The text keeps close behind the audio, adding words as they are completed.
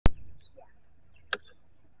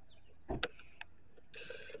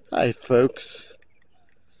Hi folks,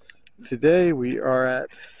 today we are at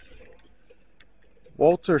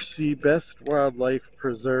Walter C. Best Wildlife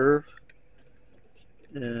Preserve,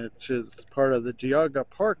 which is part of the Geauga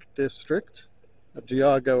Park District of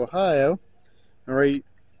Geauga, Ohio. And right,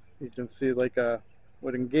 you can see like a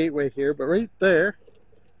wooden gateway here, but right there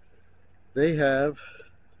they have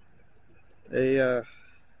a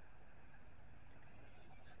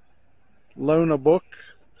loan a book,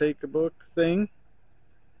 take a book thing,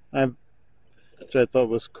 which I thought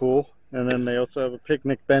was cool. And then they also have a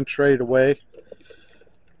picnic bench right away,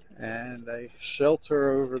 and a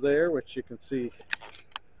shelter over there, which you can see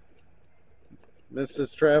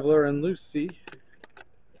Mrs. Traveler and Lucy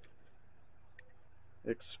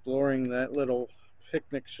exploring that little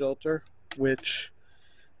picnic shelter, which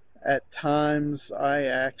at times I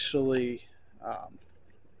actually,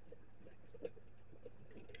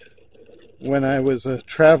 when I was a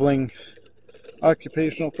traveling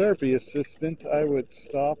occupational therapy assistant, I would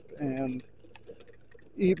stop and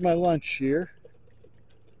eat my lunch here.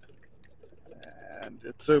 And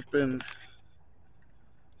it's open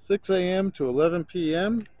 6 a.m. to 11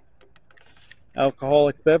 p.m.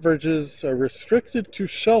 Alcoholic beverages are restricted to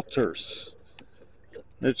shelters,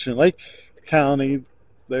 which in Lake County,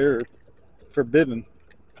 they're forbidden.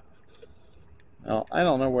 Now, I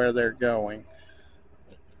don't know where they're going,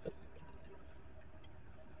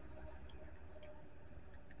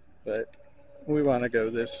 but we want to go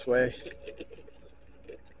this way.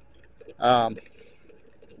 Um,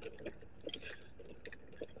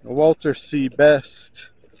 Walter C. Best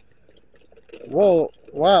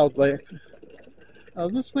Wildlife. Oh,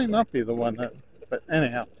 this may not be the one that, but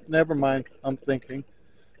anyhow, never mind. I'm thinking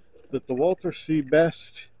that the Walter C.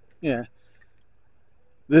 Best, yeah,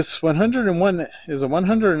 this 101 is a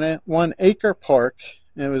 101-acre park,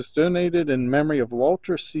 and it was donated in memory of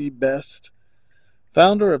Walter C. Best,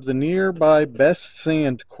 founder of the nearby Best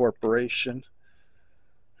Sand Corporation,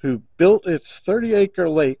 who built its 30-acre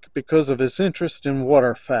lake because of his interest in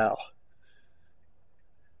waterfowl.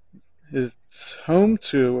 It's home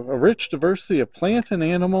to a rich diversity of plant and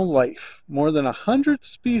animal life. More than 100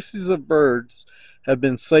 species of birds have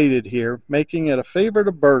been sighted here, making it a favorite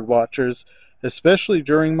of bird watchers, especially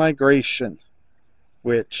during migration,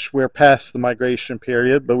 which we're past the migration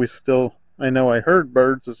period, but I know I heard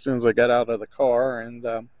birds as soon as I got out of the car,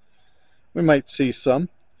 and we might see some.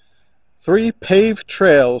 3 paved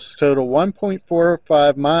trails total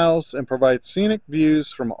 1.45 miles and provide scenic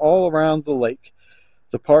views from all around the lake.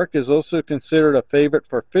 The park is also considered a favorite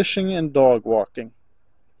for fishing and dog walking,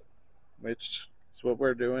 which is what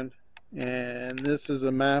we're doing. And this is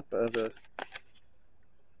a map of the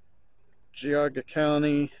Geauga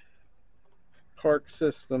County park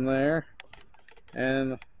system there,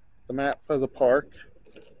 and the map of the park.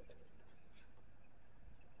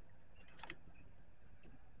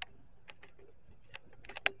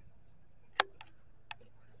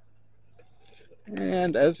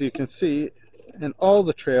 And as you can see, and all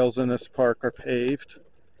the trails in this park are paved.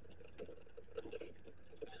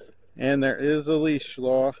 And there is a leash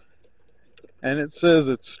law, and it says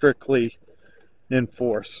it's strictly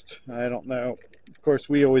enforced. I don't know. Of course,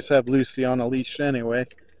 we always have Lucy on a leash anyway.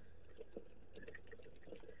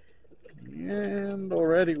 And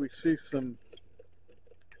already we see some,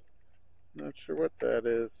 not sure what that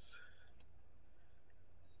is.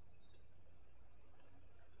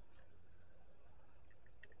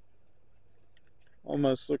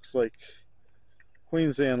 Almost looks like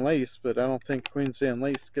Queensland lace, but I don't think Queensland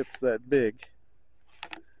lace gets that big.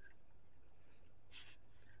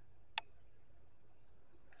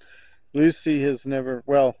 Lucy has never,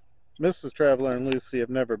 well, Mrs. Traveler and Lucy have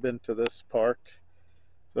never been to this park,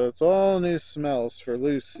 so it's all new smells for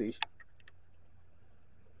Lucy.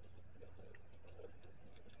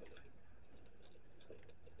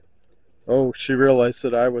 Oh, she realized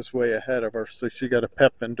that I was way ahead of her, so she got a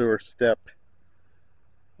pep into her step.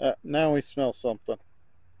 Now we smell something.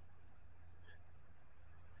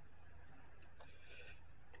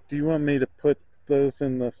 Do you want me to put those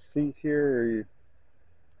in the seat here, or are you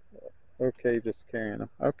okay just carrying them?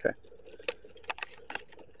 Okay.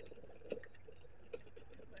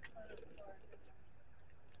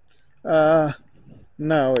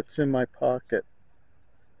 No, it's in my pocket.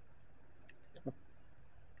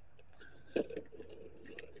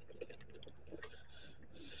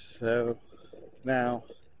 So now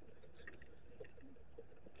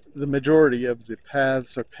the majority of the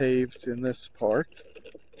paths are paved in this park,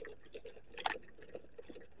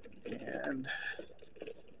 and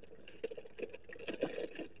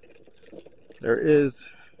there is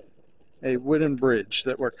a wooden bridge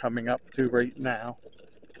that we're coming up to right now.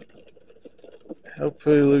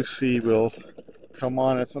 Hopefully Lucy will come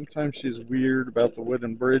on it. Sometimes she's weird about the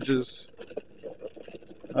wooden bridges.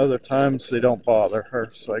 Other times they don't bother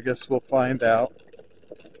her, so I guess we'll find out.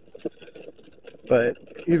 But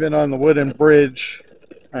even on the wooden bridge,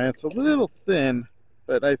 it's a little thin,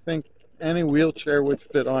 but I think any wheelchair would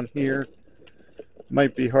fit on here.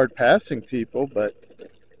 Might be hard passing people, but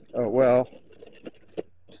oh well.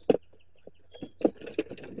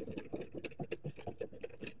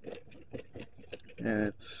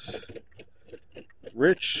 And it's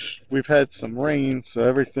rich. We've had some rain, so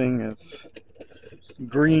everything is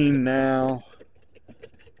green now.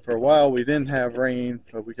 For a while we didn't have rain,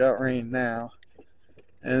 but we got rain now.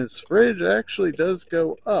 And this bridge actually does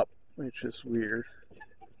go up, which is weird.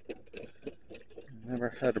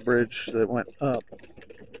 Never had a bridge that went up.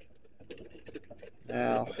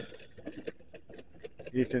 Now,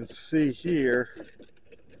 you can see here,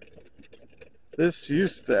 this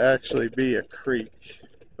used to actually be a creek,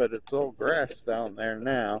 but it's all grass down there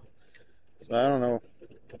now. So I don't know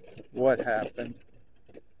what happened.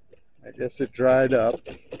 I guess it dried up.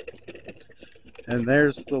 And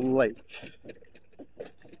there's the lake.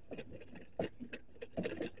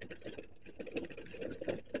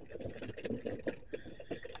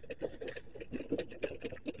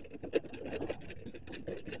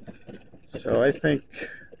 So I think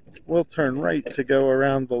we'll turn right to go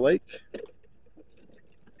around the lake.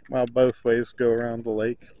 Well, both ways go around the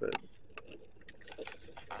lake, but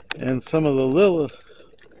and some of the little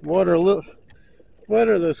what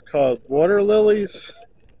are those called? Water lilies?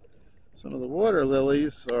 Some of the water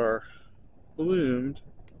lilies are bloomed.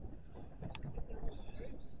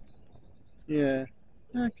 Yeah.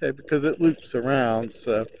 Okay, because it loops around,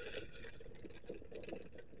 so.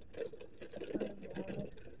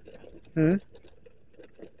 Hmm?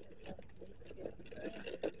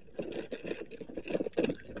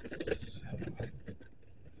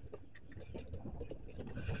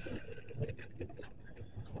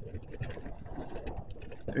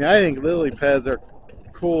 I mean, I think lily pads are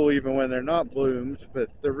cool even when they're not bloomed, but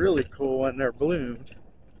they're really cool when they're bloomed.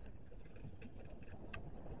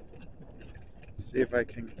 Let's see if I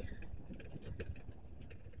can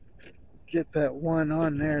get that one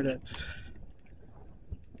on there that's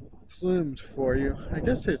bloomed for you. I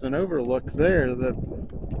guess there's an overlook there that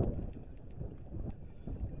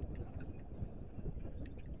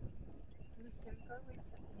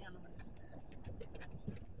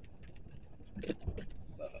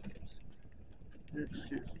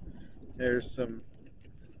excuse me. There's some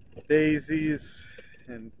daisies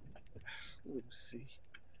and Lucy.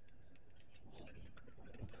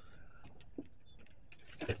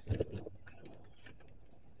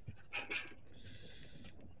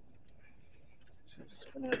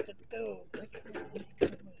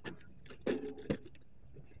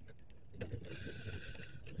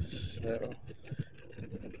 So,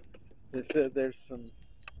 as I said, there's some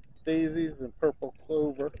daisies and purple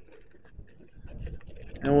clover.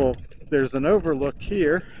 And there's an overlook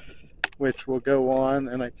here, which will go on,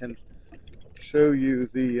 and I can show you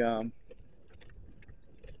the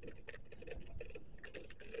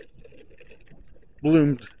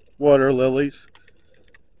bloomed water lilies.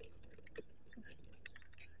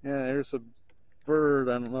 Yeah, there's a bird.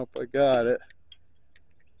 I don't know if I got it,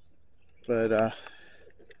 but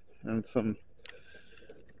and some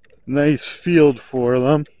nice field for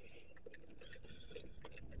them.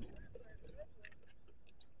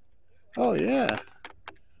 Oh yeah,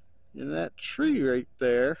 and that tree right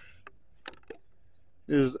there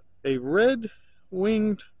is a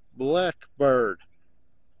red-winged blackbird.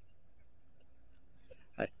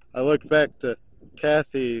 I look back to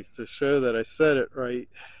Kathy to show that I said it right.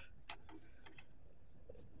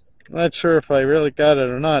 I'm not sure if I really got it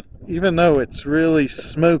or not, even though it's really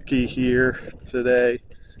smoky here today.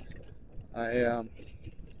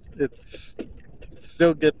 It's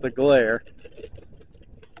still get the glare.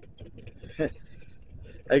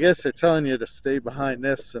 I guess they're telling you to stay behind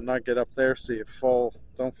this and not get up there so you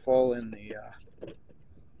don't fall in the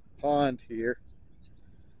pond here.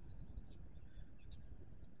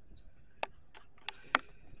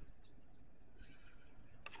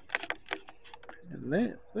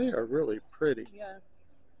 And they are really pretty. Yeah,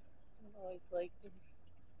 I've always liked them.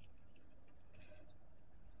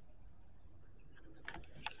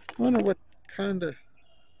 I wonder what kind of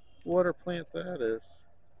water plant that is.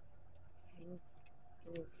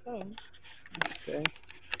 Okay.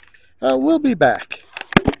 We'll be back.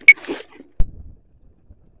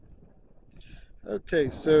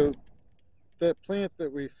 Okay, so that plant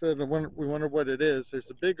that we said we wonder what it is. There's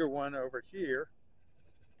a bigger one over here,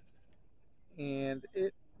 and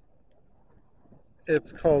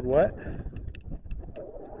it's called what?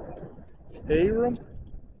 Arum?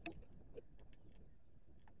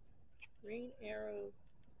 Green arrow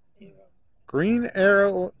arum. Green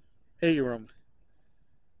arrow arum.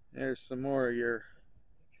 There's some more of your.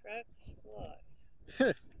 Attracts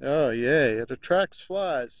flies. Oh, yay. It attracts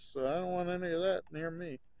flies, so I don't want any of that near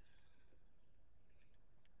me.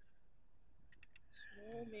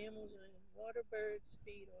 Small mammals and water birds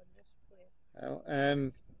feed on this plant. Oh,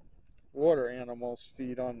 and water animals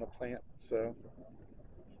feed on the plant, so.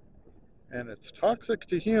 And it's toxic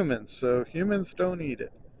to humans, so humans don't eat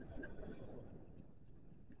it.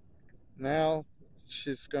 Now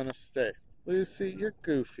she's gonna stay. Lucy, you're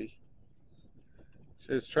goofy.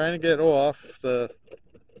 She's trying to get off the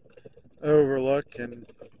overlook, and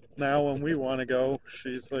now when we want to go,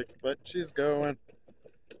 she's like, but she's going.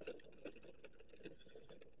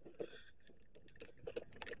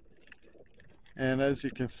 And as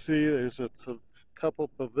you can see, there's a couple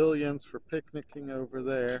pavilions for picnicking over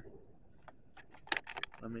there.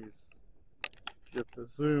 Let me get the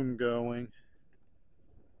zoom going.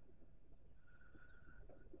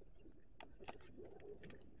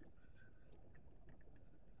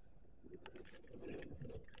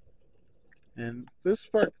 And this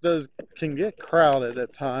park can get crowded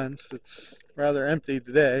at times. It's rather empty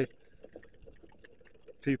today.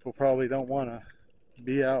 People probably don't want to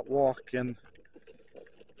be out walking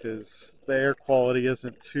because the air quality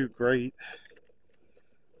isn't too great.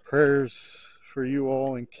 Prayers for you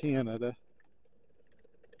all in Canada.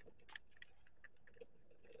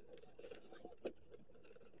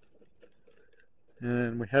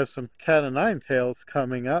 And we have some cat o' nine tails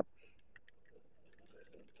coming up.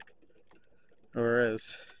 Or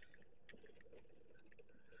as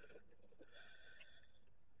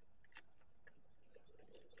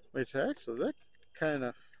which actually they're kind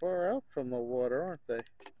of far out from the water, aren't they? I don't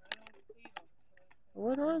see them.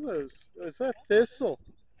 What are those? Is that thistle?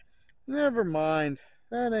 Never mind.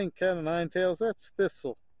 That ain't cat o' nine tails, that's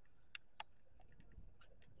thistle.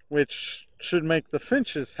 Which should make the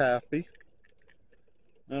finches happy.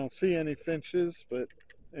 I don't see any finches, but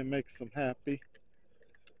it makes them happy.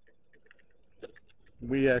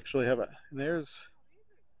 We actually have that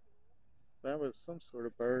was some sort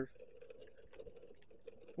of bird.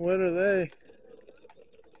 What are they?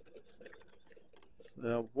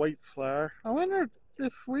 The white flower. I wonder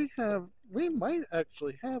if we might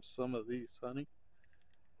actually have some of these, honey.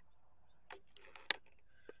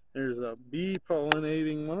 There's a bee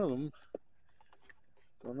pollinating one of them.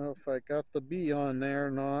 Don't know if I got the bee on there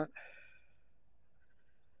or not.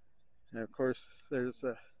 And of course,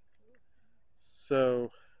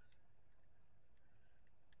 so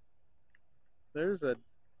there's a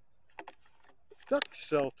duck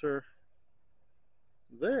shelter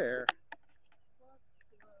there.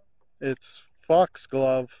 It's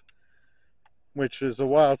foxglove, which is a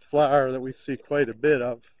wildflower that we see quite a bit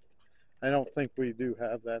of. I don't think we do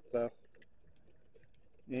have that though.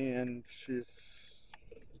 And she's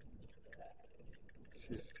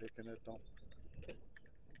taking a dump.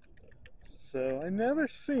 So I never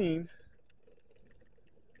seen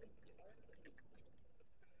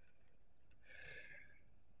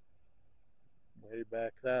way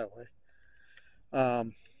back that way. I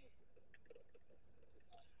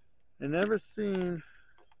never seen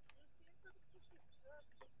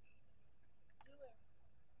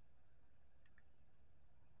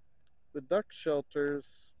the duck shelters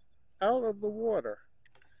out of the water.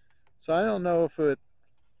 So I don't know if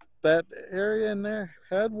that area in there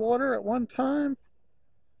had water at one time.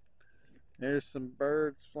 There's some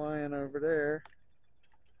birds flying over there.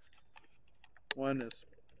 One is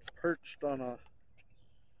perched on a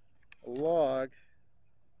log.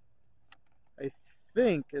 I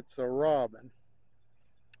think it's a robin.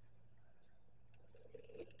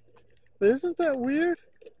 But isn't that weird?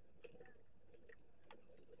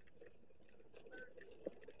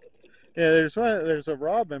 Yeah, there's a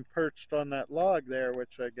robin perched on that log there,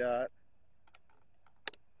 which I got.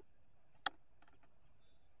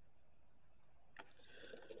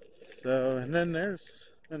 So, and then there's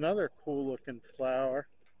another cool looking flower,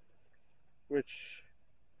 which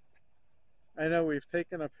I know we've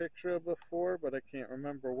taken a picture of before, but I can't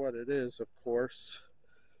remember what it is, of course.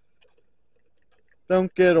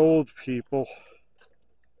 Don't get old, people.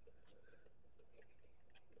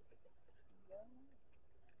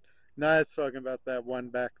 No, I was talking about that one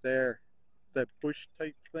back there, that bush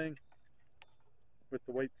type thing with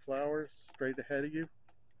the white flowers straight ahead of you.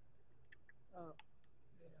 Oh,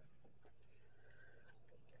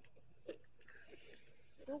 yeah.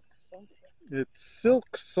 Silk something. It's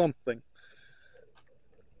silk something.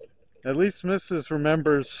 At least Mrs.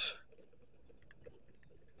 remembers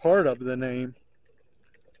part of the name.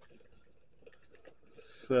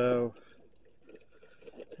 So,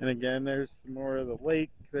 and again, there's more of the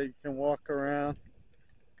lake that you can walk around.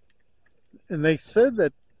 And they said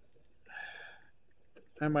that,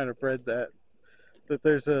 I might have read that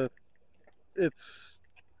it's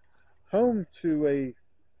home to I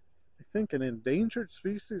think an endangered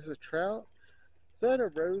species of trout. Is that a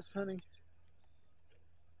rose, honey?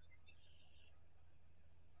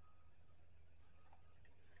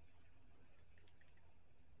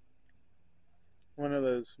 One of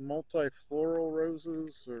those multifloral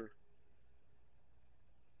roses, or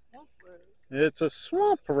Swamp rose. it's a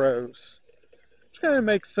swamp rose. Which kind of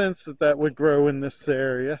makes sense that that would grow in this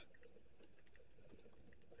area.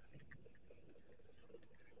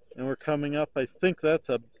 And we're coming up, I think that's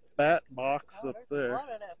a bat box Oh, up there's a there. lot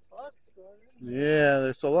of that foxglove in there. Yeah,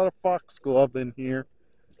 there's a lot of foxglove in here.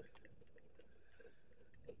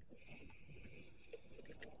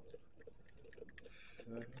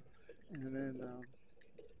 So, and then,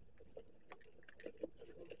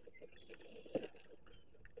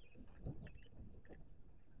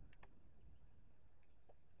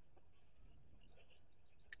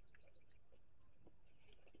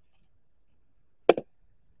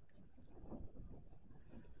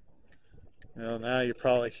 now you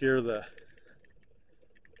probably hear the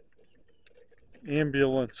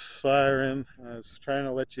ambulance siren. I was trying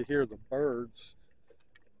to let you hear the birds.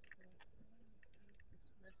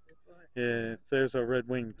 Yeah, there's a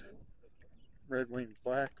red-winged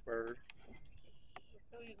blackbird.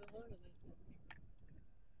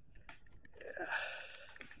 Yeah.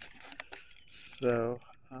 So,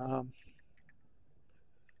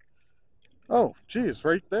 oh, geez,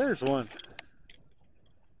 right there's one.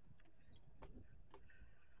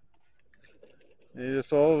 He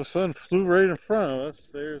just all of a sudden flew right in front of us.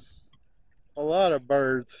 There's a lot of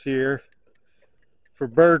birds here for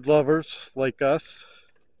bird lovers like us.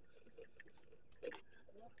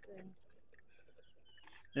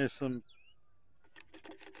 There's some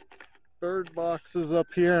bird boxes up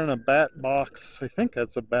here and a bat box. I think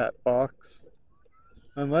that's a bat box.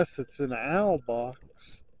 Unless it's an owl box.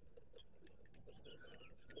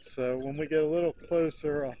 So when we get a little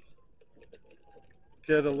closer, I'll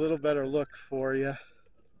get a little better look for you.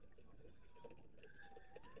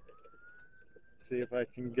 See if I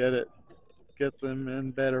can get them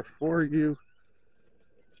in better for you.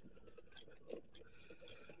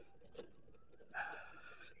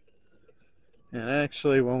 And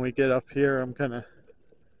actually, when we get up here, I'm gonna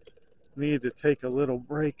need to take a little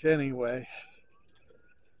break anyway.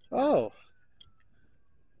 Oh,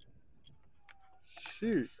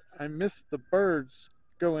 shoot! I missed the birds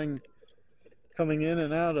coming in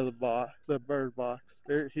and out of the bird box.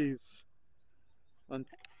 There, he's on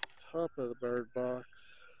top of the bird box.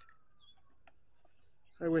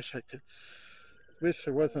 I wish I could. Wish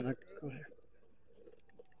there wasn't a glare.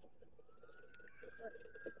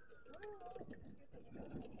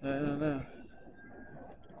 I don't know.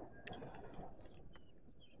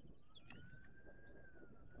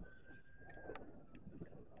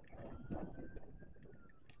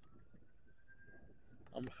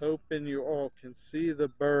 I'm hoping you all can see the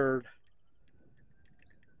bird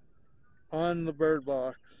on the bird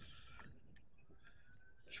box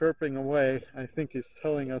chirping away. I think he's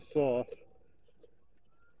telling us off.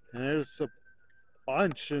 And there's a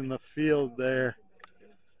bunch in the field there.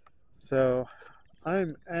 So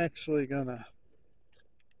I'm actually gonna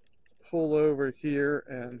pull over here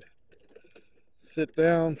and sit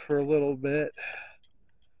down for a little bit.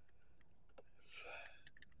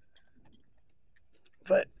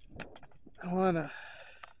 But I wanna,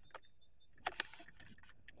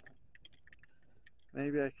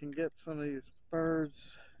 maybe I can get some of these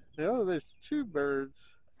birds. Oh, there's two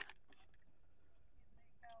birds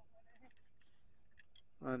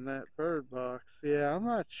on that bird box. Yeah, I'm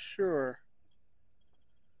not sure.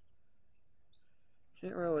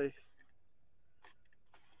 Can't really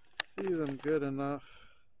see them good enough.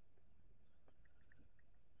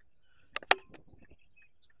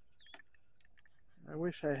 I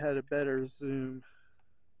wish I had a better zoom.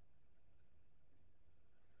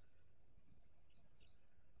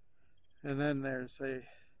 And then there's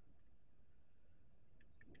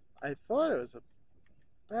I thought it was a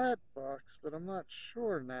bat box, but I'm not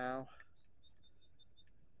sure now.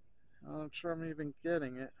 I'm not sure I'm even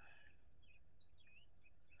getting it.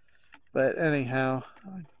 But anyhow,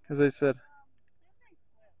 as I said,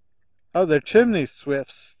 oh, they're chimney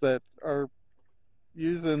swifts that are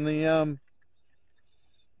using the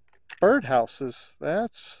birdhouses.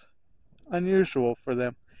 That's unusual for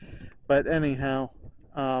them. But anyhow,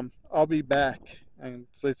 I'll be back. And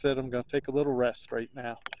as I said, I'm going to take a little rest right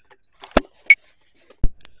now.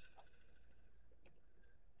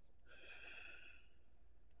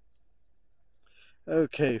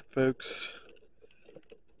 Okay, folks,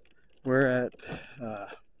 we're at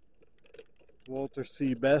Walter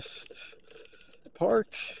C. Best Park,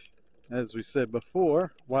 as we said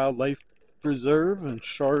before, Wildlife Preserve in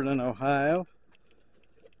Chardon, Ohio.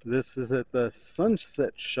 This is at the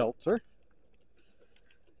Sunset Shelter,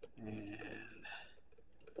 and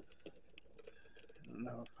I don't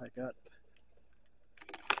know if I got.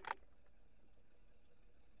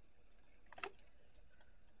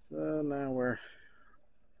 So now we're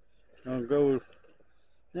gonna go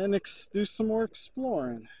and do some more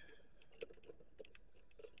exploring.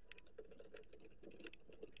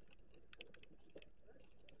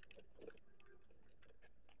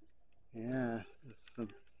 Yeah, I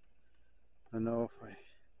don't know if I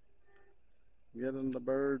get in the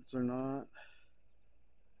birds or not.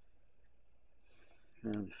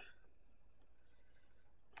 And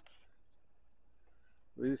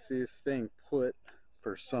Lucy is staying put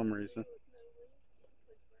for some reason.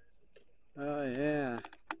 Oh yeah.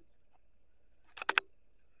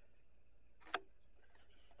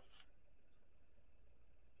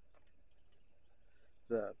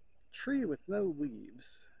 It's a tree with no leaves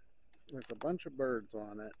with a bunch of birds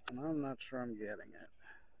on it, and I'm not sure I'm getting it.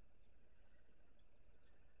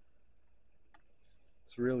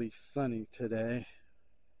 It's really sunny today.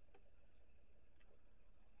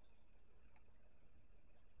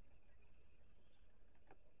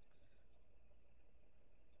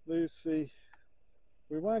 Lucy,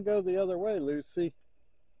 we want to go the other way, Lucy.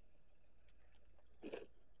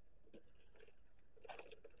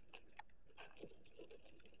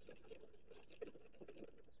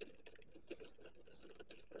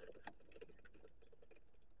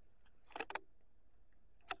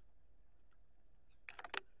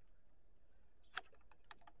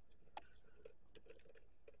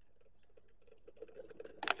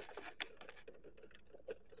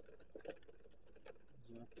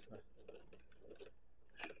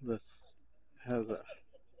 This has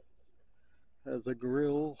a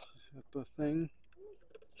grill at the thing.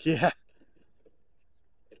 Yeah,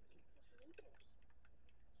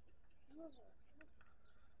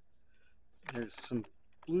 there's some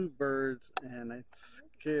bluebirds, and I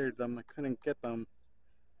scared them. I couldn't get them.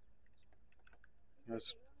 I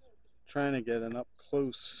was trying to get an up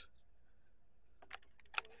close.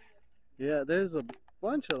 Yeah, there's a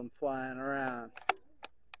bunch of them flying around.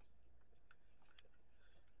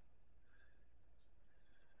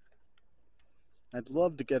 I'd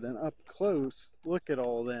love to get an up close look at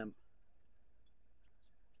all of them.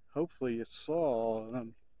 Hopefully you saw all of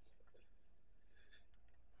them.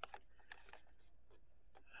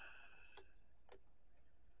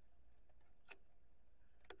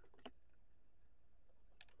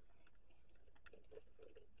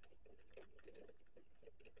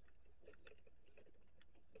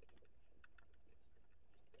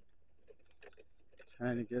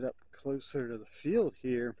 Trying to get up closer to the field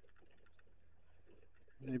here.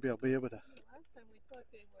 Maybe I'll be able to. Last time we thought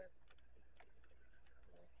they were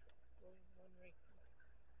always wondering.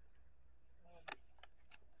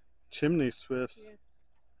 Chimney swifts, Yeah.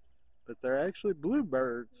 but they're actually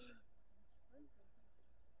bluebirds.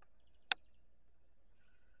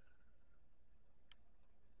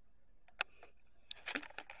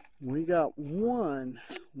 We got one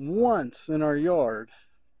once in our yard.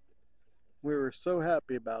 We were so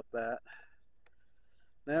happy about that.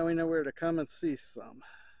 Now we know where to come and see some.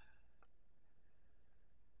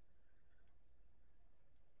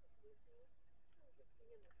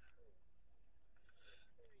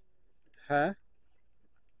 Huh?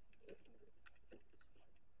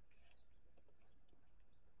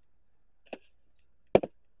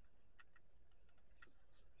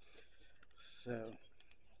 So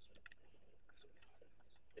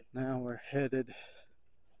now we're headed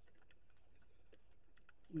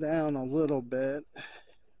down a little bit.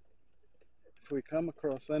 If we come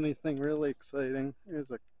across anything really exciting, there's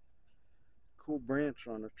a cool branch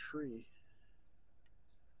on a tree.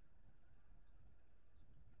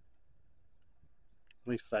 At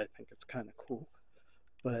least I think it's kind of cool.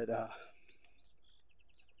 But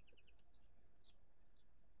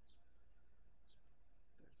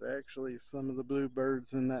there's actually some of the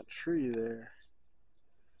bluebirds in that tree there.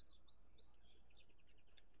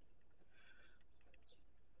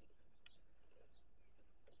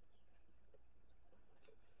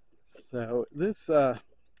 So this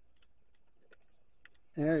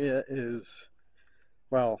area is,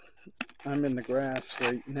 well, I'm in the grass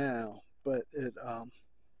right now, but it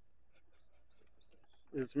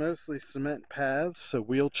is mostly cement paths, so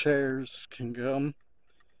wheelchairs can come.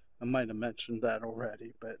 I might have mentioned that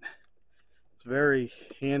already, but it's very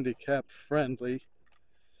handicap friendly.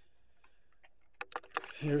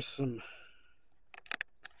 Here's some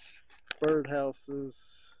birdhouses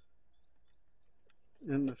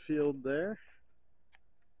in the field there.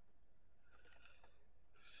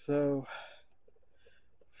 So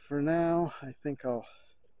for now, I think I'll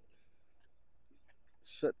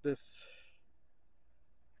shut this.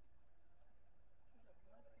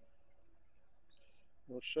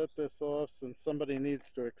 We'll shut this off since somebody needs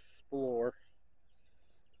to explore.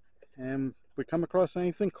 And if we come across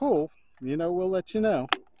anything cool, we'll let you know.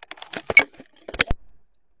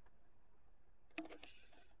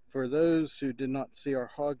 For those who did not see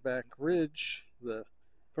our hogback ridge, the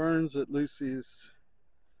ferns that Lucy's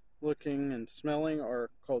looking and smelling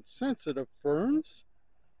are called sensitive ferns.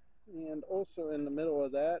 And also in the middle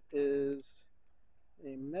of that is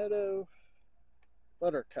a meadow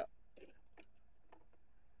buttercup,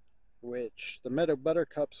 which the meadow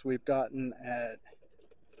buttercups we've gotten at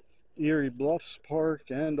Erie Bluffs Park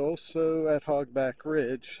and also at Hogback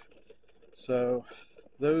Ridge. So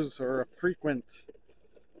those are a frequent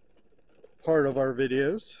part of our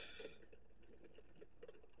videos.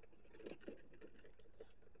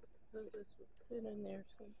 Those just would sit in there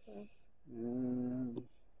sometimes. Mm, It's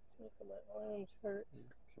making my arms hurt.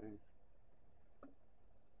 okay.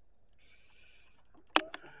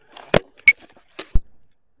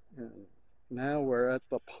 And now we're at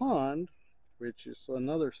the pond, which is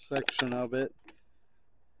another section of it.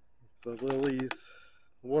 The lilies,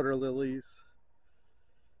 water lilies.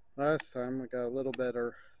 Last time we got a little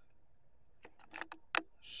better.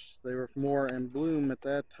 They were more in bloom at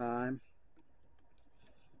that time.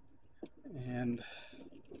 And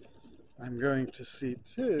I'm going to see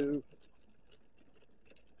too,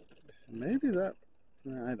 maybe that,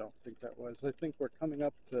 I don't think that was. I think we're coming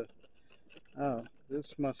up to, oh,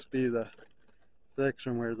 this must be the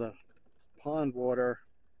section where the pond water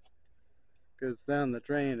goes down the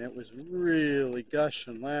drain. It was really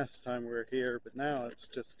gushing last time we were here, but now it's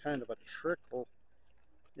just kind of a trickle,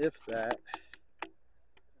 if that.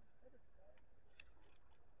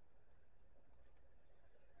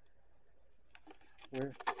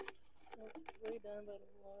 Where? Way down by the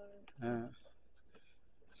water.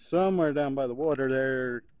 Somewhere down by the water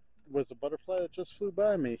there was a butterfly that just flew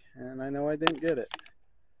by me, and I know I didn't get it.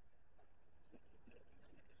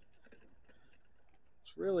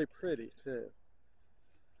 It's really pretty too.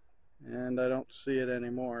 And I don't see it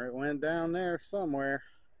anymore. It went down there somewhere.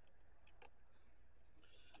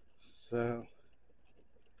 So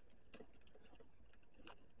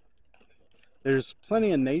there's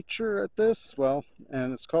plenty of nature at this, well,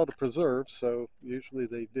 and it's called a preserve, so usually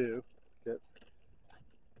they do get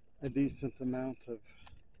a decent amount of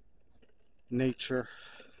nature,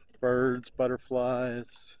 birds,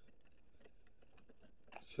 butterflies.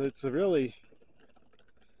 So it's a really,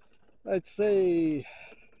 I'd say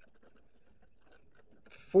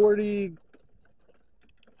 40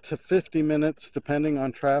 to 50 minutes depending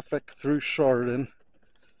on traffic through Chardon,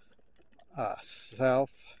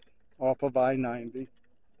 south off of I-90.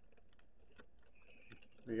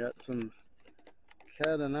 We got some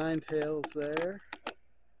cat o' nine tails there.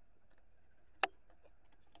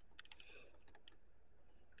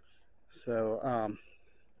 So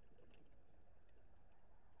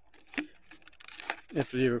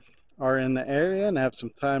if you are in the area and have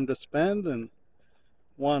some time to spend and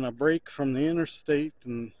want a break from the interstate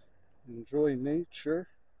and enjoy nature,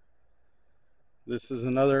 this is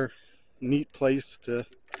another neat place to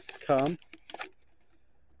come.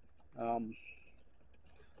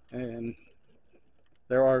 And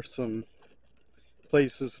there are some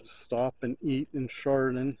places to stop and eat in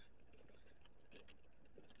Chardon.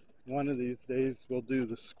 One of these days we'll do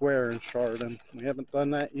the square in Chardon. We haven't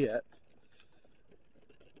done that yet.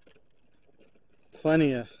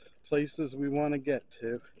 Plenty of places we want to get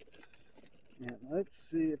to. And let's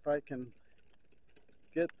see if I can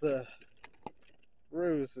get the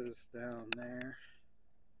roses down there.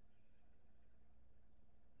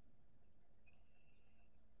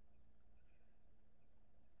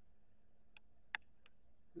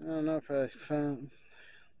 I don't know if I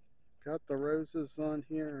got the roses on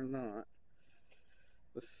here or not.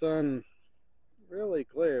 The sun really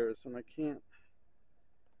glares and I can't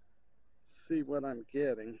see what I'm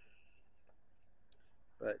getting.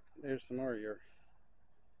 But there's some more of your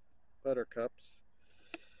buttercups.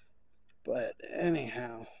 But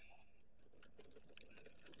anyhow,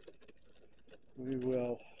 we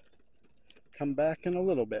will come back in a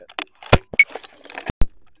little bit.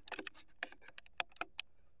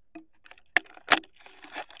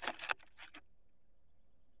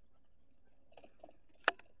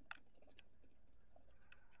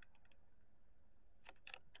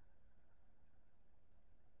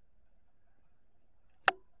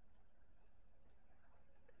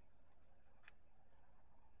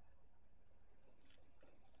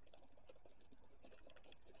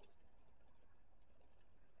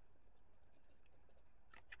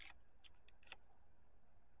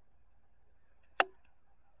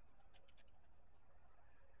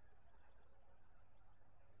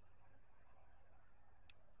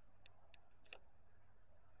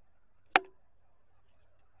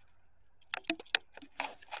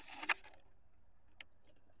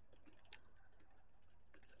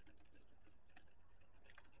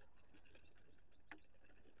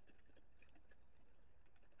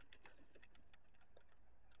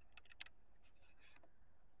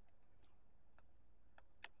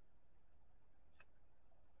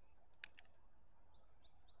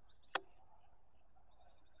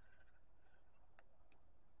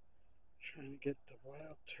 Trying to get the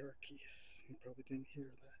wild turkeys. You probably didn't hear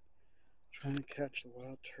that. Trying to catch the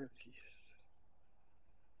wild turkeys.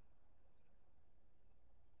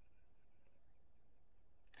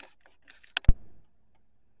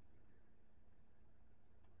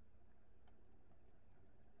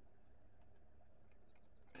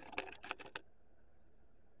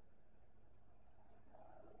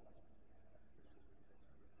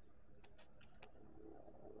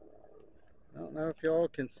 I don't know if y'all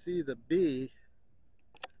can see the bee.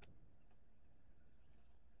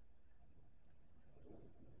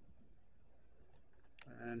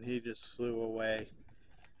 And he just flew away.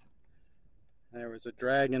 There was a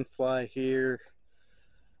dragonfly here.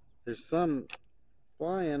 There's some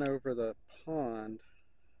flying over the pond.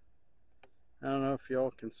 I don't know if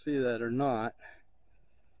y'all can see that or not.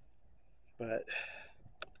 But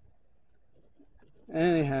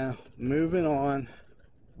anyhow, moving on.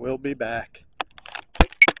 We'll be back.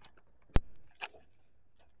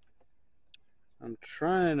 I'm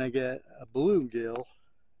trying to get a bluegill.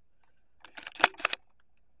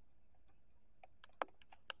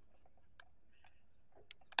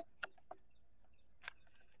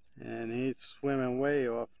 And he's swimming way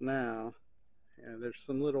off now. Yeah, there's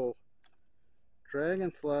some little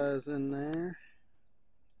dragonflies in there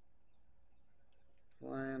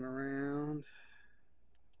flying around.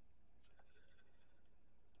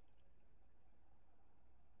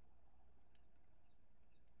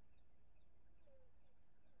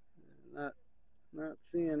 Not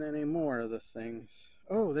seeing any more of the things.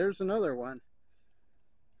 Oh, there's another one.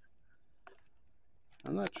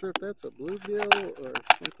 I'm not sure if that's a bluegill or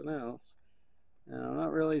something else. And I'm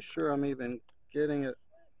not really sure I'm even getting it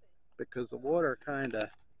because the water kind of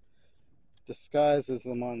disguises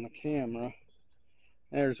them on the camera.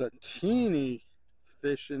 There's a teeny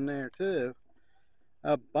fish in there too.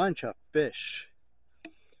 A bunch of fish.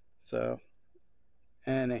 So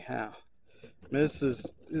anyhow, this is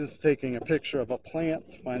taking a picture of a plant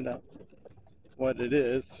to find out what it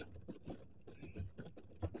is.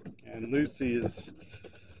 And Lucy is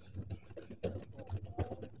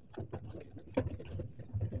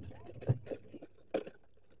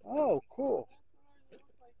oh cool.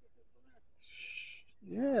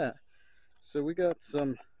 Yeah. So we got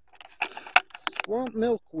some swamp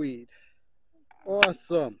milkweed.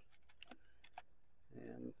 Awesome.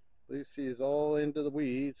 And Lucy is all into the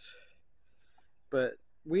weeds. But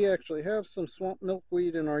we actually have some swamp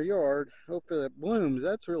milkweed in our yard. Hopefully it blooms.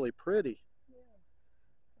 That's really pretty.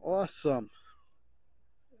 Awesome.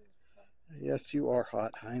 Yes, you are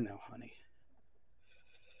hot. I know, honey.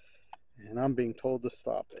 And I'm being told to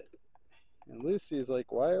stop it. And Lucy's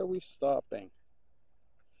like, why are we stopping?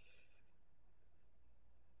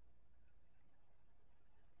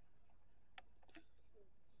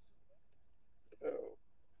 Oh,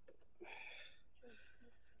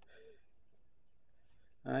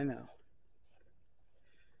 I know.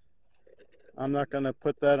 I'm not going to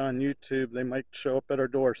put that on YouTube. They might show up at our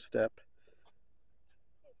doorstep.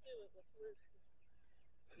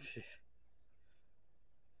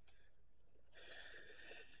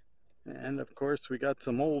 And of course, we got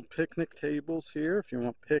some old picnic tables here if you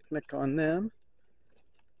want to picnic on them.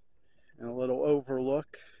 And a little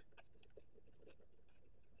overlook,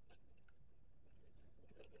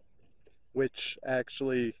 which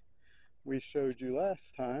actually we showed you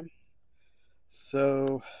last time.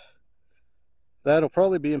 So that'll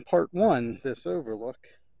probably be in part one, this overlook.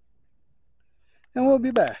 And we'll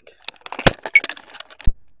be back.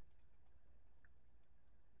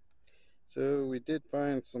 So we did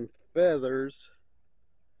find some feathers.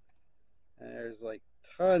 And there's like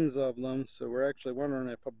tons of them, so we're actually wondering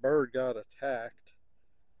if a bird got attacked.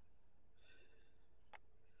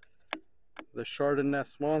 The Chardon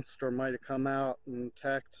monster might have come out and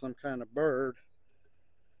attacked some kind of bird.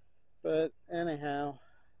 But anyhow,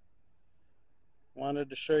 wanted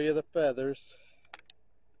to show you the feathers.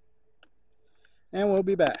 And we'll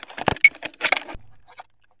be back.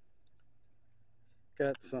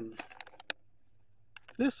 Got some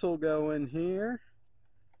thistle going here.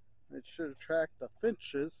 It should attract the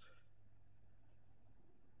finches.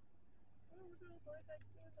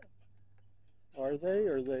 Are they,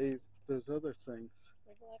 or are they those other things?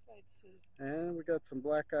 And we got some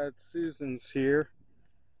black-eyed Susans here.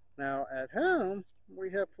 Now at home,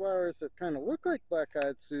 we have flowers that kind of look like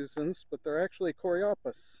black-eyed Susans, but they're actually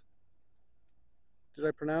coreopus. Did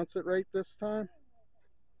I pronounce it right this time?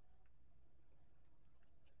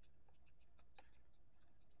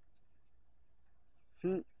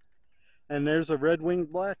 And there's a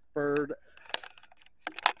red-winged blackbird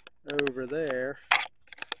over there.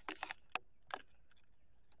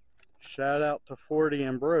 Shout out to 40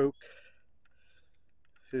 and Broke.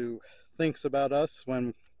 who thinks about us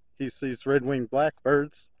when he sees red-winged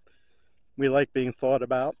blackbirds. We like being thought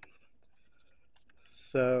about.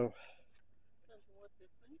 So,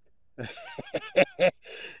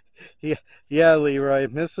 yeah, yeah, Leroy.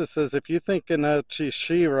 Mrs. says if you're thinking of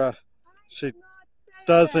Chishira, she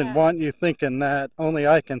doesn't want you thinking that. Only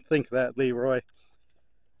I can think that, Leroy.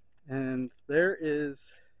 And there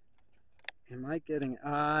is. Am I getting.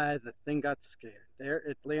 The thing got scared. There,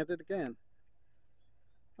 it landed again.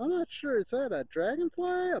 I'm not sure. Is that a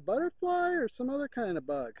dragonfly, a butterfly, or some other kind of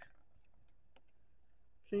bug?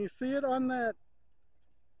 Can you see it on that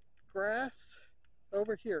grass?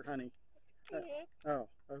 Over here, honey. Oh,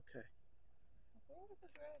 okay.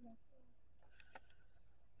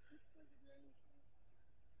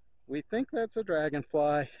 We think that's a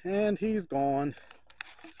dragonfly, and he's gone.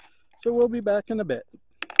 So we'll be back in a bit.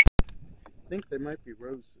 I think they might be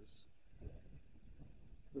roses.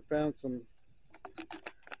 We found some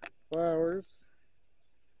flowers,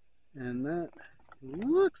 and that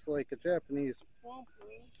looks like a Japanese swamp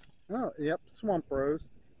rose. Oh, yep, swamp rose.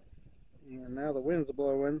 And now the wind's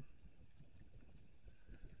blowing.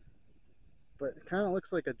 But it kind of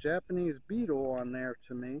looks like a Japanese beetle on there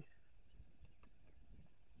to me.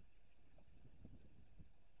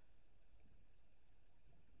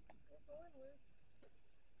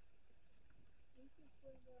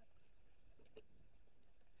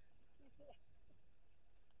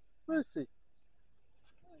 Let's see.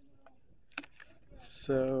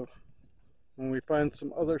 So, when we find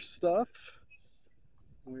some other stuff,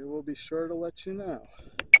 we will be sure to let you know.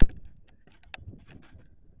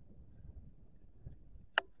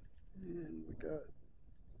 And we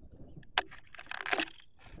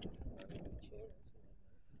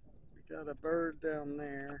got a bird down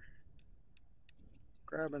there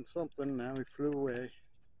grabbing something. Now he flew away.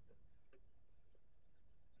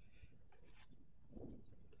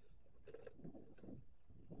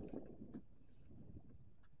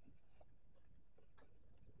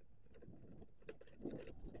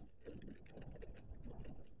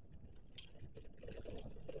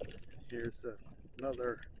 Here's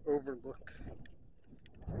another overlook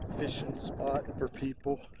fishing spot for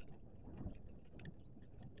people.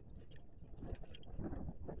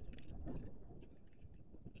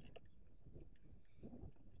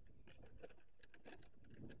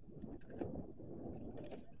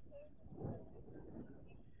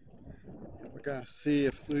 And we're gonna see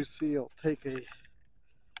if Lucy will take a.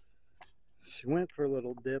 She went for a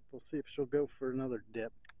little dip. We'll see if she'll go for another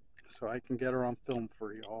dip, so I can get her on film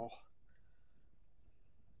for y'all.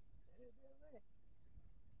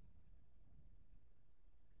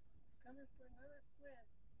 Coming for another swim.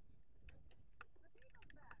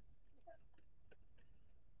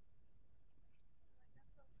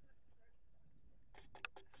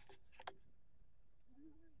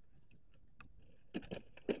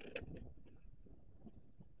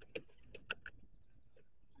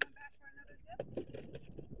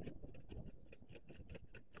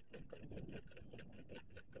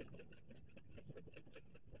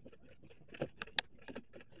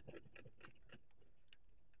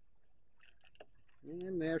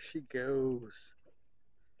 And there she goes.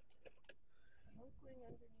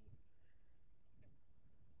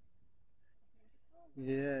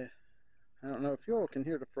 Yeah. I don't know if y'all can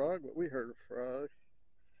hear the frog, but we heard a frog.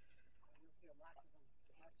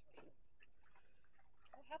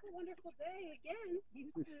 Well, have a wonderful day again.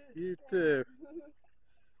 You too. You too.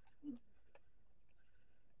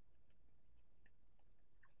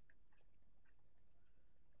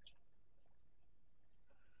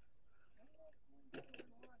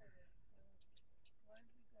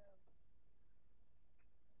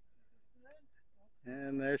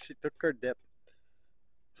 And there she took her dip.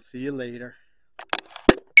 See you later.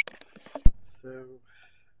 So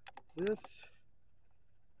this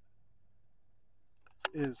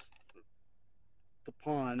is the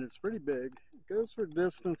pond. It's pretty big. It goes for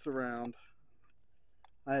distance around.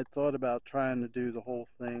 I had thought about trying to do the whole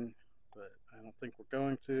thing, but I don't think we're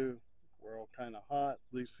going to. We're all kind of hot.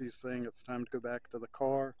 Lucy's saying it's time to go back to the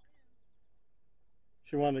car.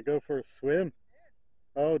 She wanted to go for a swim.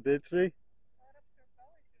 Oh, did she?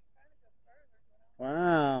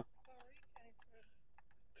 Wow.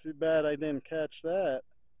 Too bad I didn't catch that.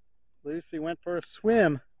 Lucy went for a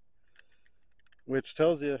swim, which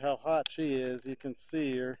tells you how hot she is. You can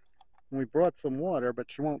see her. And we brought some water,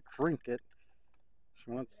 but she won't drink it.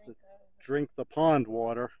 She wants to drink the pond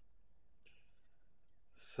water.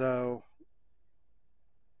 So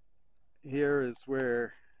here is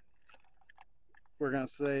where we're going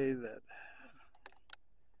to say that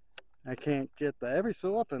I can't get that. Every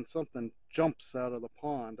so often something jumps out of the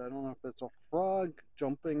pond. I don't know if it's a frog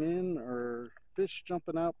jumping in or fish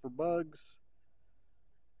jumping out for bugs.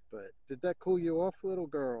 But did that cool you off, little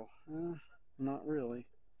girl? Not really.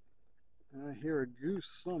 I hear a goose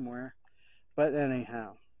somewhere. But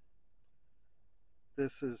anyhow,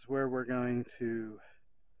 this is where we're going to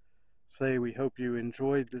say we hope you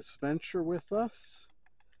enjoyed this venture with us.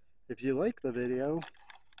 If you like the video,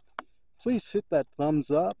 please hit that thumbs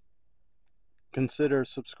up. Consider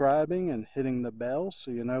subscribing and hitting the bell so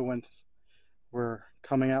you know when we're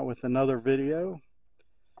coming out with another video,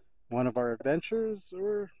 one of our adventures,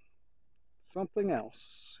 or something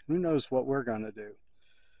else. Who knows what we're going to do.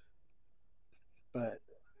 But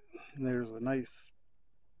there's a nice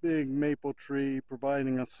big maple tree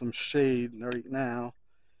providing us some shade right now.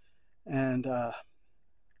 And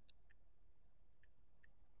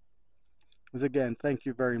again, thank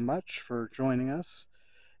you very much for joining us.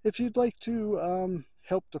 If you'd like to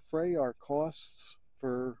help defray our costs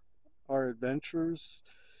for our adventures,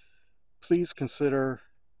 please consider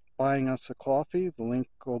buying us a coffee. The link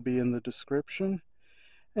will be in the description.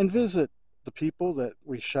 And visit the people that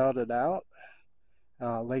we shouted out.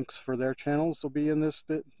 Links for their channels will be in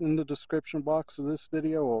the description box of this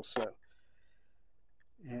video also.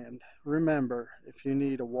 And remember, if you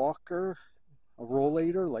need a walker, a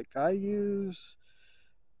rollator like I use,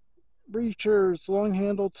 breachers,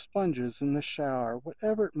 long-handled sponges in the shower,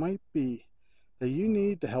 whatever it might be that you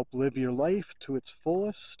need to help live your life to its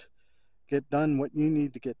fullest, get done what you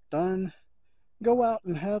need to get done, go out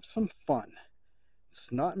and have some fun.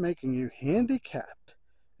 It's not making you handicapped.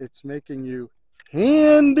 It's making you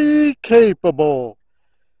handy capable.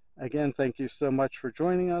 Again, thank you so much for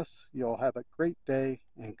joining us. You all have a great day,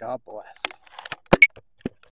 and God bless.